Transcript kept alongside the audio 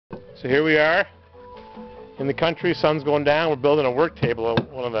So here we are in the country, sun's going down. We're building a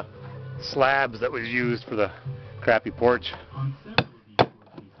WorkTable, one of the slabs that was used for the crappy porch.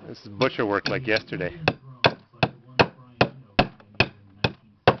 This is butcher work like yesterday.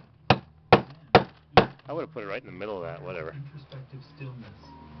 I would have put it right in the middle of that, whatever.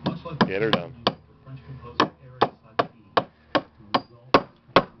 Get her done.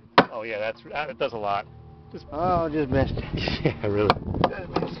 Oh yeah, that does a lot. Just missed it. Yeah, really.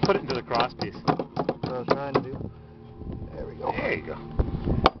 Just put it into the cross piece. That's what I was trying to do. There we go. There you go.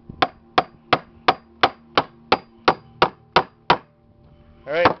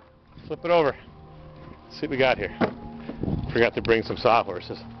 Alright, flip it over. Let's see what we got here. Forgot to bring some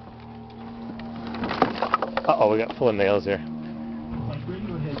sawhorses. Uh-oh, we got full of nails here.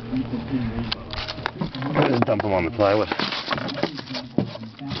 I'll just dump them on the plywood.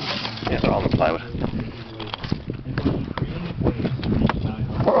 Yeah, they're all on the plywood.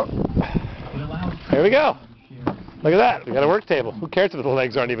 Here we go. Look at that. We got a WorkTable. Who cares if the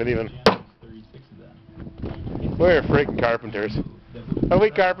legs aren't even? We're freaking carpenters. Are we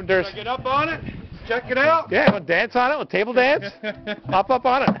carpenters? Get up on it. Check it out. Yeah, want to dance on it? Want table dance? Hop up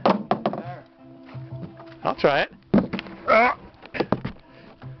on it. I'll try it.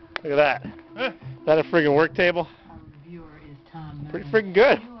 Look at that. Is that a friggin' WorkTable? Pretty friggin'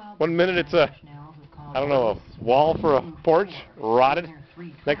 good. 1 minute it's a, I don't know, a wall for a porch, rotted.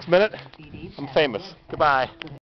 Next minute, I'm famous. Goodbye.